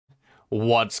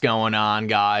What's going on,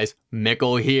 guys?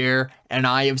 Mickle here, and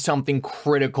I have something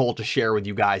critical to share with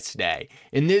you guys today.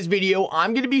 In this video,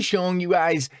 I'm going to be showing you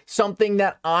guys something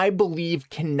that I believe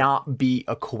cannot be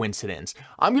a coincidence.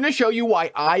 I'm going to show you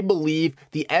why I believe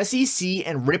the SEC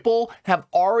and Ripple have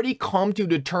already come to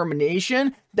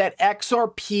determination that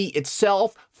XRP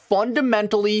itself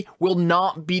fundamentally will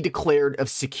not be declared of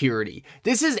security.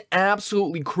 This is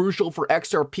absolutely crucial for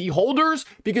XRP holders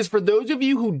because for those of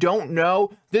you who don't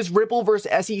know, this Ripple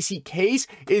versus SEC case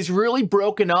is really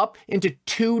broken up into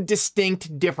two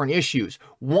distinct different issues.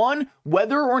 One,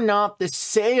 whether or not the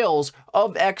sales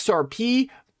of XRP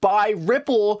by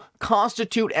Ripple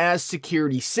constitute as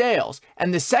security sales.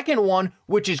 And the second one,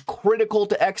 which is critical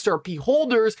to XRP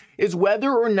holders, is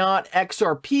whether or not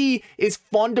XRP is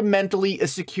fundamentally a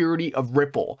security of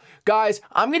Ripple. Guys,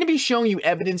 I'm going to be showing you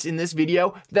evidence in this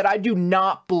video that I do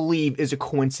not believe is a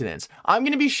coincidence. I'm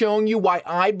going to be showing you why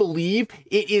I believe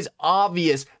it is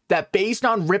obvious that based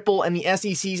on Ripple and the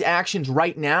SEC's actions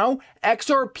right now,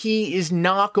 XRP is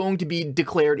not going to be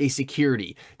declared a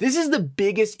security. This is the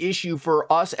biggest issue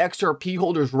for us XRP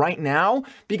holders right now,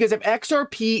 because if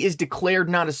XRP is declared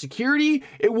not a security,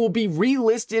 it will be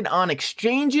relisted on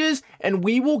exchanges and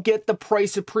we will get the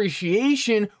price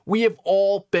appreciation we have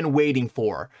all been waiting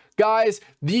for. Guys,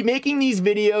 making these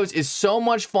videos is so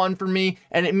much fun for me,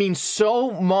 and it means so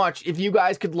much if you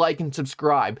guys could like and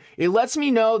subscribe. It lets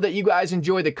me know that you guys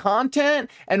enjoy the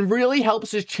content and really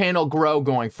helps this channel grow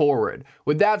going forward.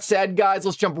 With that said, guys,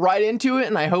 let's jump right into it,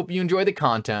 and I hope you enjoy the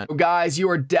content. So guys, you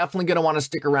are definitely going to want to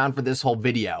stick around for this whole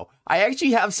video. I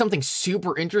actually have something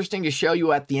super interesting to show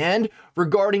you at the end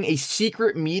regarding a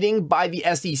secret meeting by the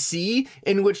SEC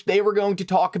in which they were going to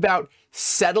talk about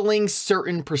settling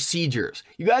certain procedures.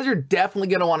 You guys are definitely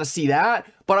going to want to see that,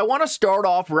 but I want to start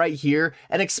off right here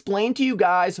and explain to you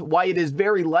guys why it is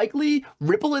very likely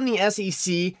Ripple and the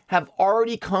SEC have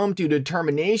already come to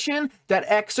determination that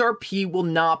XRP will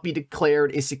not be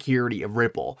declared a security of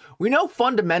Ripple. We know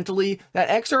fundamentally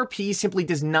that XRP simply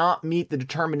does not meet the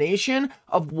determination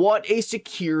of what a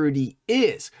security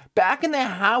is. Back in the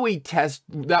Howey test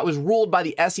that was ruled by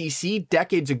the SEC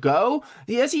decades ago,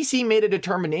 the SEC made a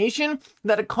determination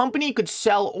that a company could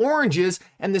sell oranges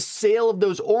and the sale of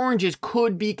those oranges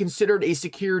could be considered a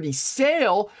security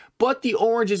sale, but the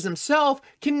oranges themselves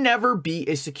can never be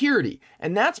a security.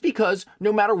 And that's because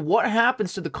no matter what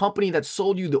happens to the company that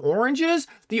sold you the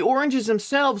oranges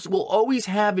themselves will always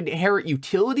have inherent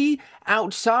utility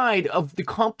outside of the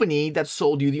company that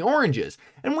sold you the oranges.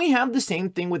 And we have the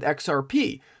same thing with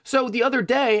XRP. So the other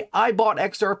day, I bought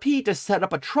XRP to set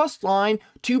up a trust line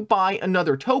to buy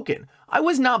another token. I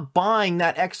was not buying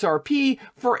that XRP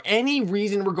for any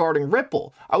reason regarding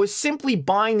Ripple. I was simply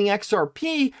buying the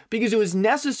XRP because it was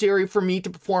necessary for me to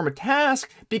perform a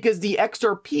task because the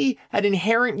XRP had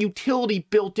inherent utility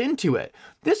built into it.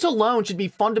 This alone should be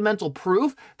fundamental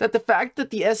proof that the fact that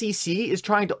the SEC is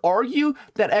trying to argue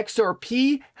that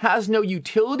XRP has no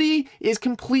utility is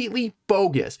completely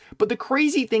bogus. But the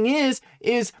crazy thing is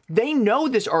they know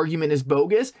this argument is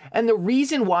bogus, and the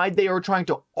reason why they are trying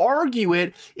to argue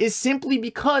it is simply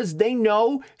because they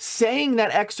know saying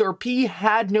that XRP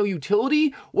had no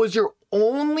utility was your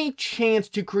only chance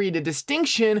to create a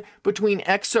distinction between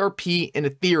XRP and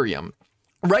Ethereum.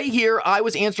 Right here, I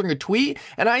was answering a tweet,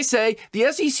 and I say,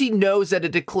 the SEC knows that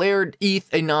it declared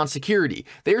ETH a non-security.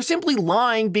 They are simply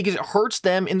lying because it hurts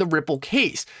them in the Ripple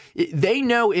case. They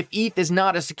know if ETH is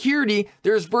not a security,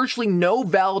 there is virtually no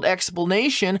valid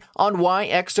explanation on why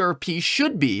XRP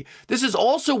should be. This is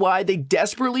also why they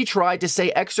desperately tried to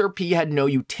say XRP had no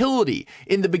utility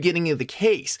in the beginning of the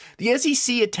case. The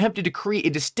SEC attempted to create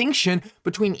a distinction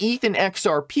between ETH and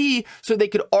XRP so they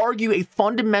could argue a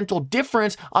fundamental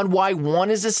difference on why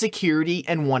one is a security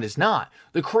and one is not.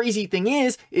 The crazy thing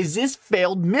is this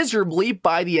failed miserably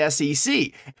by the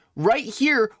SEC. Right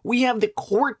here, we have the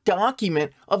court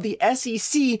document of the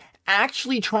SEC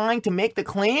actually trying to make the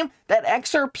claim that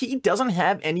XRP doesn't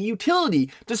have any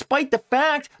utility, despite the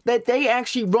fact that they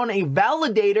actually run a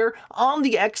validator on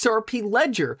the XRP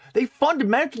ledger. They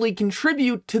fundamentally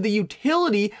contribute to the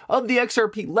utility of the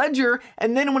XRP ledger,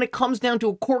 and then when it comes down to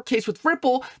a court case with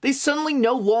Ripple, they suddenly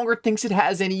no longer thinks it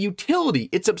has any utility.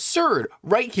 It's absurd.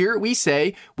 Right here, we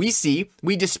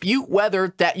dispute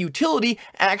whether that utility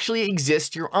actually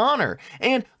exists, Your Honor.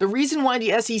 And the reason why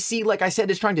the SEC, like I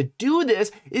said, is trying to do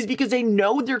this is because they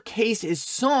know their case is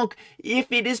sunk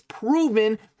if it is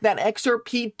proven that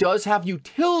XRP does have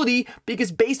utility,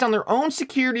 because based on their own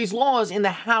securities laws in the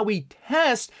Howey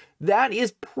test, that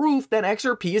is proof that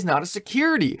XRP is not a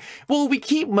security. Well, we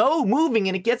keep moving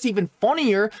and it gets even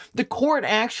funnier. The court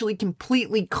actually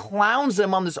completely clowns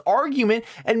them on this argument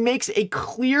and makes a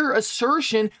clear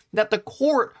assertion that the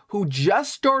court, who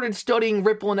just started studying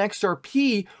Ripple and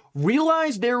XRP,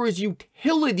 realized there was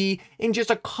utility in just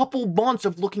a couple months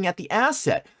of looking at the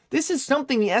asset. This is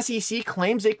something the SEC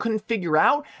claims they couldn't figure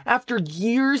out after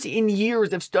years and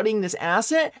years of studying this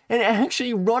asset and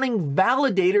actually running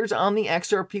validators on the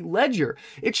XRP ledger.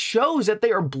 It shows that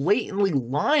they are blatantly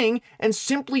lying and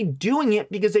simply doing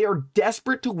it because they are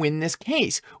desperate to win this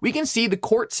case. We can see the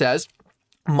court says,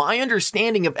 my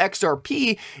understanding of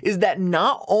XRP is that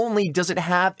not only does it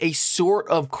have a sort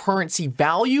of currency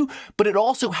value, but it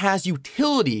also has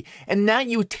utility, and that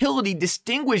utility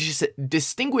distinguishes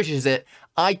it,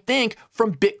 I think,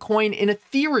 from Bitcoin and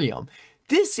Ethereum.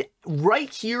 This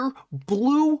right here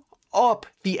blew up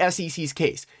the SEC's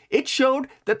case. It showed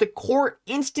that the court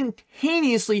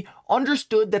instantaneously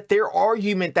understood that their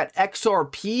argument that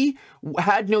XRP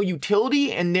had no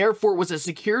utility and therefore was a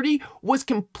security was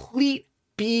complete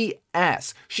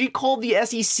BS. She called the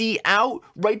SEC out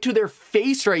right to their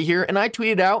face right here, and I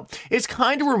tweeted out, it's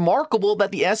kind of remarkable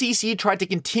that the SEC tried to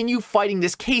continue fighting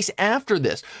this case after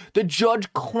this. The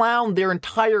judge clowned their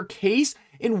entire case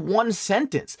in one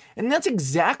sentence, and that's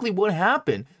exactly what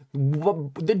happened.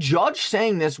 The judge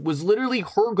saying this was literally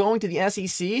her going to the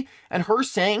SEC and her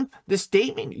saying the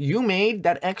statement you made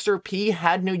that XRP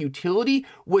had no utility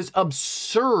was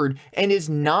absurd and is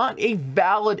not a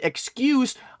valid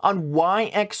excuse on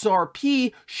why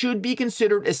XRP should be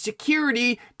considered a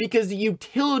security, because the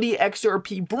utility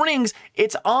XRP brings,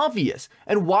 it's obvious.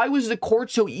 And why was the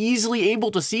court so easily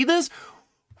able to see this?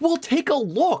 Well, take a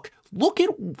look. Look at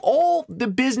all the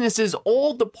businesses,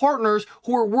 all the partners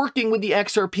who are working with the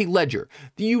XRP ledger.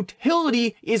 The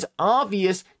utility is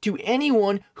obvious to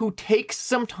anyone who takes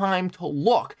some time to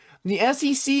look. The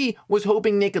SEC was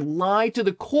hoping they could lie to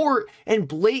the court and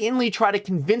blatantly try to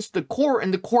convince the court,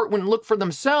 and the court wouldn't look for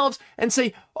themselves and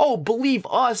say, oh, believe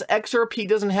us, XRP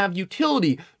doesn't have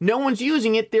utility. No one's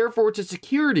using it, therefore it's a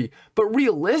security. But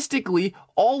realistically,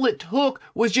 all it took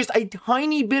was just a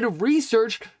tiny bit of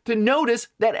research to notice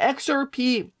that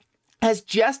XRP has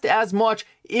just as much,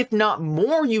 if not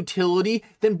more, utility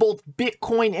than both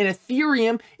Bitcoin and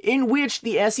Ethereum, in which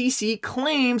the SEC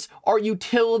claims are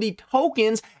utility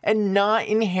tokens and not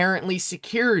inherently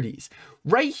securities.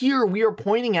 Right here, we are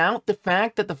pointing out the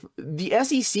fact that the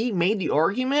SEC made the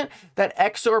argument that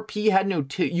XRP had no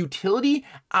utility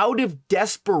out of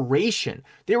desperation.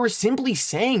 They were simply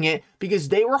saying it because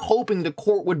they were hoping the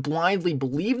court would blindly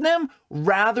believe them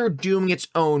rather doing its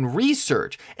own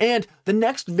research. And the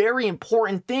next very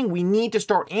important thing we need to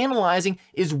start analyzing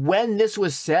is when this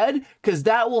was said, because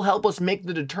that will help us make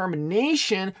the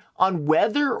determination on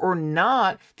whether or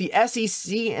not the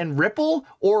SEC and Ripple,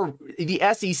 or the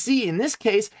SEC in this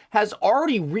case, has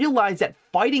already realized that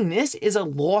fighting this is a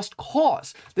lost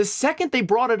cause. The second they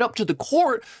brought it up to the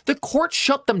court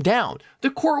shut them down.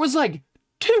 The court was like,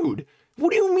 dude,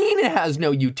 what do you mean it has no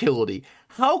utility?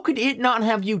 How could it not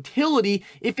have utility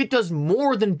if it does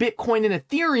more than Bitcoin and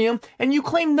Ethereum and you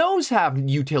claim those have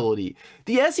utility?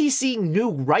 The SEC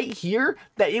knew right here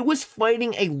that it was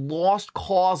fighting a lost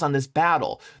cause on this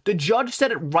battle. The judge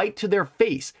said it right to their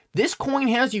face. This coin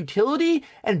has utility,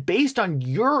 and based on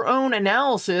your own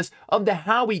analysis of the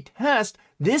Howey test,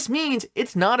 this means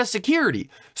it's not a security.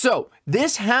 So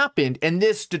this happened, and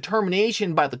this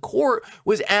determination by the court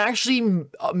was actually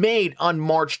made on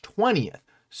March 20th.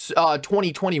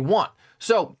 2021.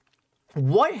 So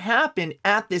what happened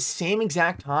at this same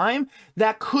exact time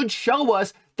that could show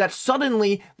us that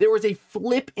suddenly there was a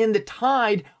flip in the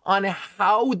tide on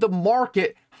how the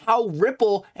market, how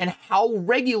Ripple, and how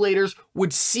regulators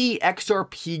would see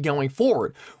XRP going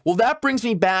forward? Well, that brings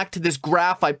me back to this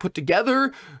graph I put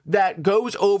together that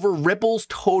goes over Ripple's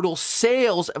total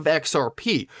sales of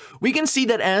XRP. We can see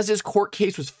that as this court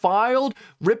case was filed,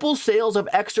 Ripple's sales of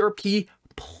XRP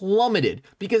plummeted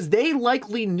because they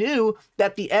likely knew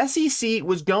that the SEC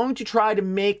was going to try to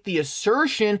make the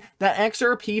assertion that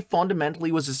XRP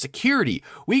fundamentally was a security.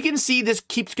 We can see this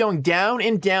keeps going down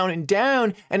and down and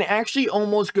down, and actually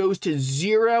almost goes to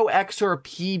 0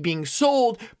 XRP being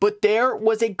sold, but there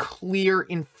was a clear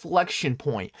inflection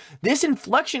point. This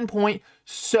inflection point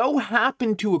so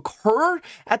happened to occur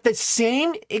at the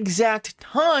same exact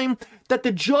time that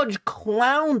the judge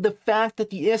clowned the fact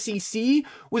that the SEC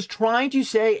was trying to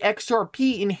say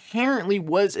XRP inherently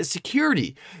was a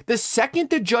security. The second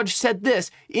the judge said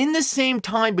this, in the same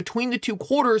time between the two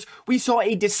quarters, we saw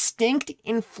a distinct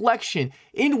inflection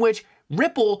in which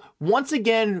Ripple once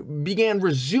again began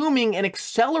resuming and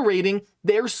accelerating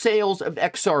their sales of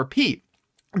XRP.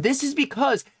 This is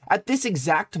because at this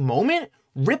exact moment,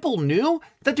 Ripple knew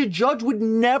that the judge would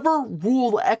never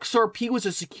rule XRP was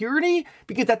a security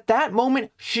because at that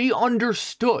moment, she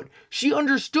understood. She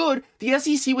understood the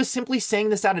SEC was simply saying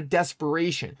this out of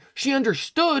desperation. She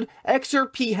understood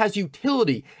XRP has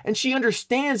utility, and she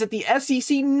understands that the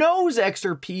SEC knows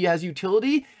XRP has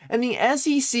utility, and the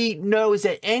SEC knows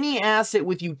that any asset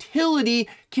with utility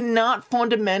cannot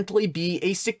fundamentally be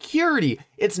a security.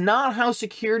 It's not how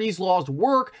securities laws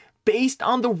work based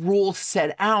on the rules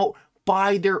set out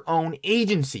by their own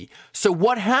agency. So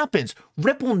what happens?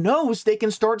 Ripple knows they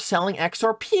can start selling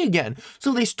XRP again.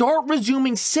 So they start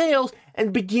resuming sales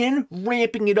and begin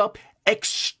ramping it up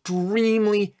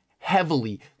extremely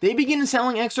heavily. They begin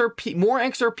selling XRP, more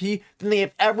XRP than they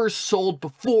have ever sold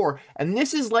before. And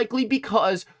this is likely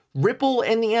because Ripple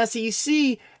and the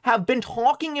SEC have been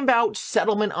talking about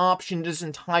settlement options this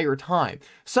entire time.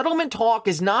 Settlement talk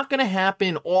is not going to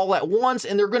happen all at once,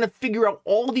 and they're going to figure out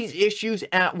all these issues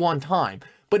at one time.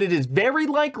 But it is very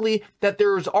likely that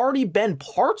there's already been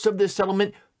parts of this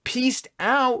settlement pieced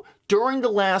out during the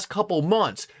last couple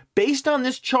months. Based on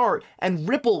this chart and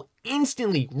Ripple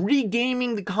instantly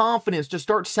regaining the confidence to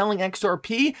start selling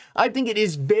XRP, I think it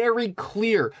is very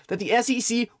clear that the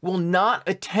SEC will not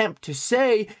attempt to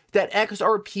say that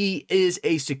XRP is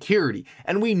a security.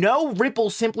 And we know Ripple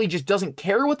simply just doesn't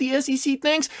care what the SEC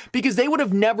thinks because they would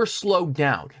have never slowed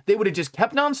down. They would have just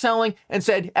kept on selling and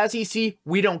said, SEC,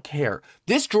 we don't care.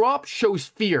 This drop shows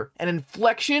fear, and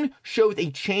inflection shows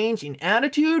a change in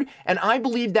attitude, and I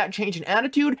believe that change in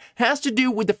attitude has to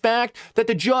do with the fact that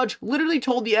the judge literally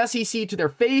told the SEC to their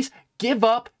face, give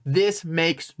up, this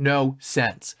makes no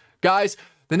sense. Guys,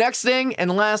 the next thing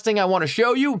and last thing I want to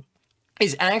show you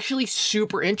is actually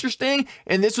super interesting,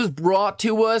 and this was brought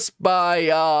to us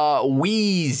by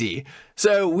Wheezy.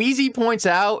 So Wheezy points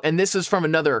out, and this is from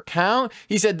another account,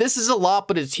 he said, this is a lot,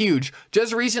 but it's huge.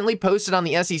 Just recently posted on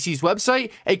the SEC's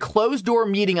website, a closed door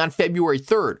meeting on February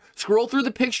 3rd. Scroll through the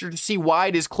picture to see why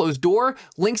it is closed door.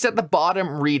 Links at the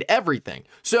bottom, read everything.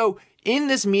 So in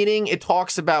this meeting, it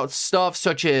talks about stuff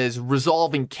such as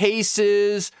resolving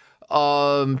cases,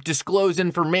 disclose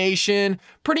information,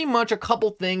 pretty much a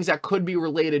couple things that could be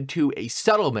related to a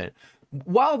settlement.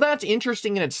 While that's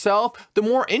interesting in itself, the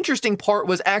more interesting part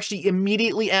was actually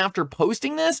immediately after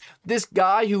posting this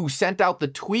guy who sent out the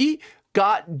tweet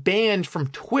got banned from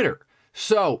Twitter.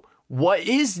 So what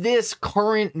is this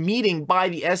current meeting by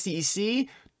the SEC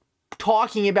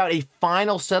talking about a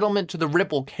final settlement to the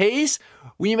Ripple case?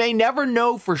 We may never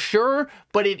know for sure,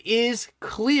 but it is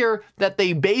clear that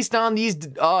they, based on these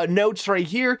notes right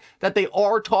here, that they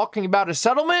are talking about a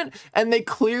settlement, and they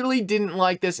clearly didn't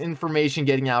like this information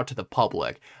getting out to the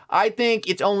public. I think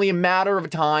it's only a matter of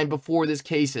time before this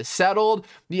case is settled.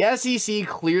 The SEC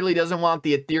clearly doesn't want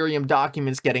the Ethereum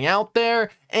documents getting out there,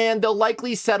 and they'll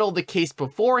likely settle the case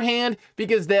beforehand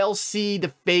because they'll see the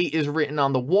fate is written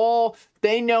on the wall.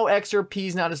 They know XRP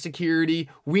is not a security.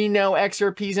 We know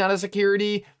XRP is not a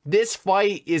security. This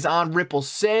fight is on Ripple's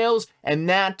sales, and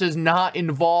that does not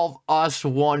involve us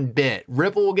one bit.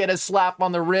 Ripple will get a slap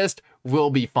on the wrist. We'll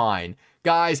be fine.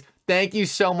 Guys, thank you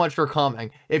so much for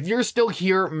coming. If you're still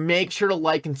here, make sure to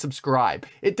like and subscribe.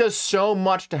 It does so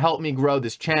much to help me grow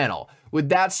this channel. With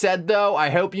that said, though, I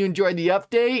hope you enjoyed the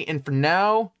update, and for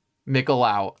now, Mickle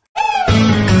out.